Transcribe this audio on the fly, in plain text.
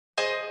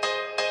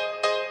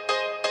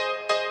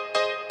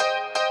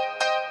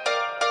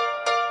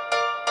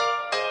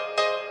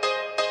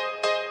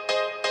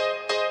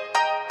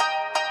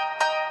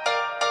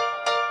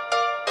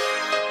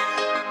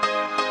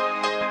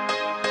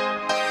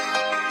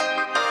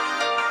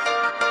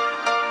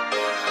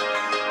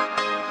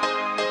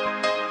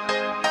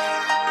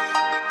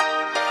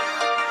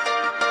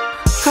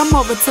Come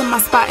over to my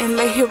spot and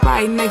lay here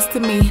right next to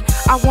me.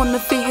 I wanna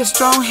feel your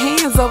strong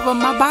hands over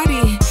my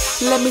body.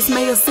 Let me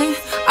smell your scent.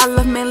 I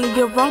love manly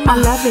aroma. I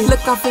love it.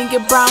 Look off in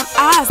your brown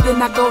eyes, then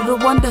I go to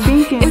wonder.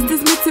 Is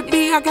this meant to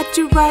be? I got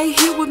you right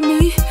here with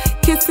me,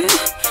 kissing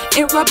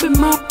and rubbing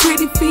my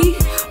pretty feet.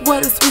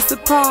 What a sweet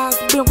surprise.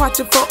 Been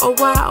watching for a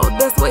while.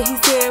 That's what he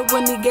said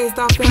when he gazed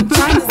off in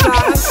Chyna's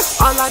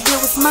eyes. All I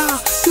did was smile.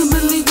 Couldn't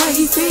believe what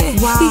he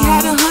said. Wow. He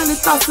had 100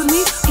 thoughts of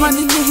me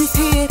running in his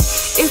head.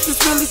 Is this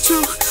really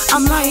true?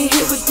 I'm lying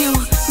here with you.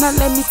 Now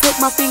let me take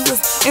my fingers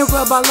and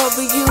rub all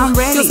over you. I'm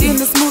ready. Your skin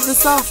is smooth and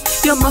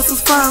soft. Your muscles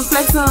firm,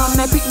 flex them.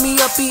 Now pick me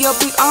up in your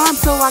big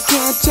arms so I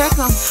can't check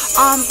them.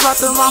 Arms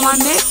wrapped around my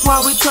neck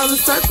while we twirling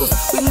circles.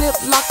 We lip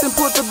locked and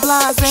pulled the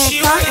blinds and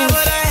She wanna curtains.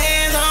 put her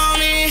hands on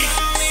me.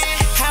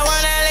 I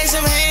wanna lay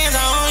some hands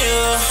on you.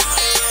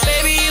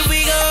 Baby, if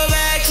we go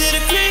back to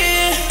the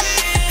crib,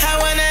 I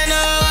wanna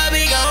know what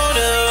we gon'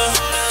 do.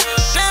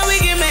 Now we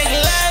can make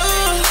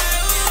love,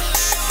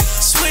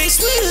 sweet,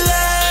 sweet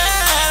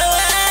love.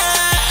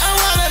 I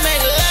wanna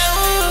make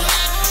love,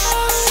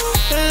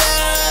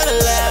 love,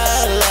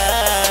 love,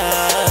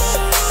 love.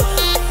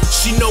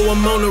 She know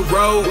I'm on the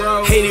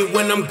road, hate it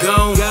when I'm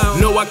gone.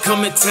 Know I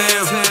come in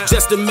town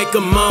just to make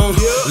a moan.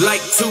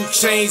 Like 2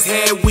 Chainz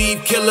had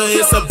weed killer.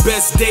 It's her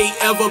best day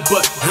ever,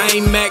 but I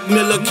ain't Mac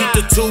Miller. Keep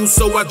the tools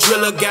so I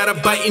drill her. Got her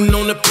biting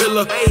on the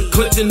pillar,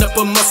 clenching up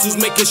her muscles,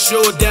 making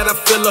sure that I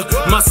feel her.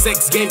 My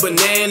sex game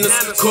bananas,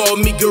 call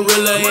me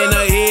gorilla. And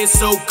her head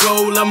so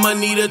cold, I'ma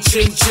need a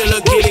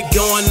chinchilla. Get it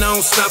going, I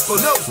don't stop her.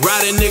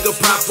 Ride a nigga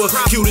proper,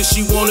 cute as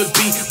she wanna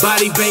be.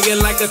 Body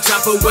banging like a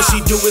chopper. What she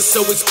do is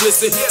so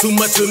explicit, too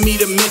much for me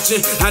to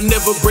mention. I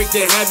never break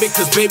the habit,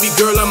 cause baby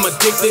girl, I'm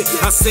addicted.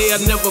 I say I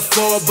never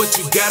fall, but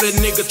you got a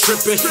nigga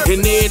tripping.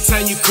 And every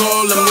time you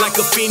call, I'm like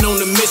a fiend on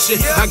a mission.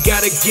 I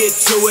gotta get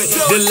to it.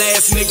 The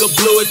last nigga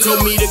blew it,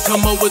 told me to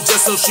come over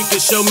just so she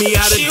could show me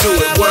how to do it.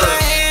 Put Word.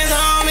 her hands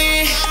on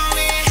me.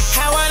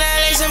 I wanna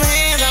lay some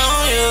hands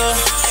on you.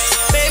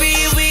 Baby,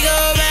 if we go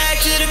back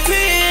to the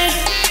crib,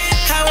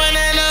 I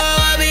wanna know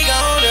what we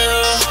gon' do.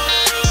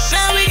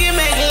 Now we can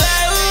make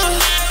love,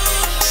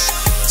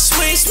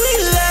 sweet,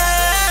 sweet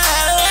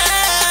love.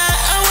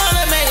 I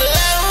wanna make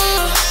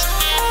love,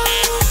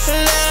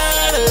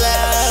 love,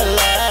 love,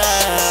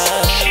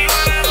 love.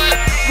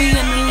 We in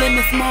the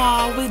Limits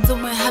Mall, we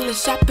doing hella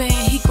shopping.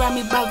 He grabbed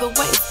me by the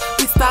waist,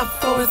 we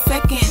stopped for a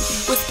second.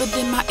 Whispered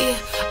in my ear,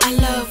 I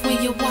love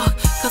when you walk,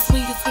 cause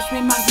when you switch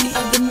reminds me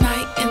of the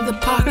night in the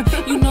park.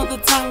 You know the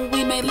time when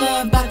we made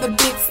love by the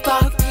big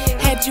stalk.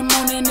 Had you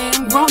moaning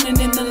and groaning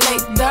in the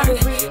late dark.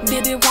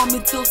 Didn't want me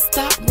to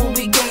stop when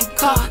we got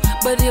caught,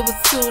 but it was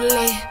too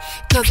late,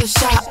 cause I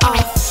shot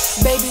off.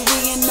 Baby, we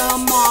in the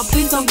mall,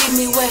 please don't get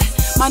me wet.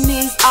 My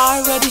knees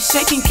already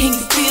shaking, can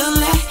you feel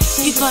that?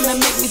 You gonna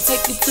make me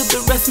take you to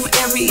the restroom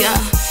area.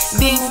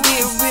 Then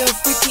get real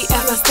freaky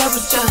as I stare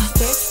at ya.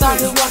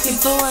 Started walking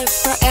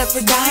towards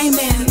Forever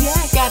Diamond.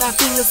 Got our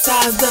fingers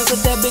sized up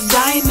with that big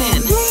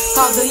diamond.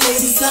 Call the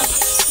ladies up,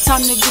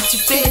 time to get you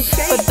fit.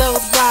 For those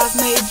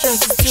bridesmaid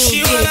dresses to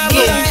She wanna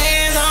put her get.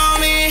 hands on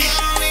me.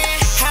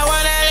 I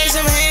wanna lay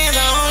some hands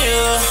on you.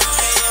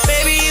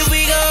 Baby, if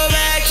we go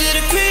back to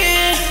the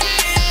crib,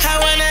 I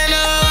wanna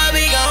know what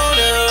we gon'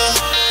 do.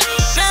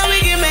 Now we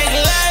can make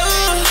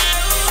love,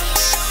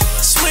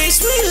 sweet,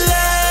 sweet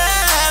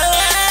love.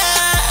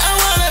 I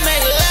wanna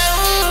make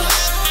love,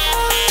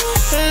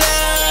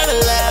 love,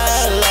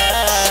 love,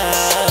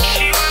 love.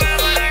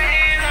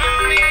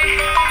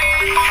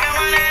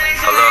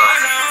 Hello.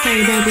 Hey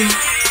baby,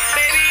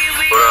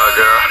 What up,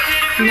 girl?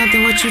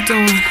 nothing, what you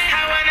doing?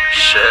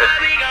 Shit.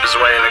 Just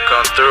waiting to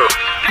come through.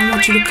 I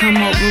want you to come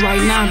over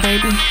right now,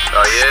 baby.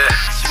 Oh, yeah?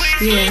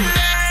 Yeah,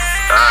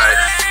 Alright.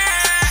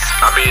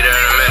 I'll be there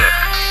in a minute.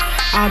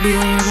 I'll be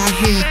laying right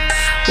here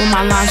with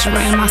my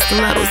lingerie and my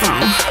stilettos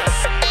on.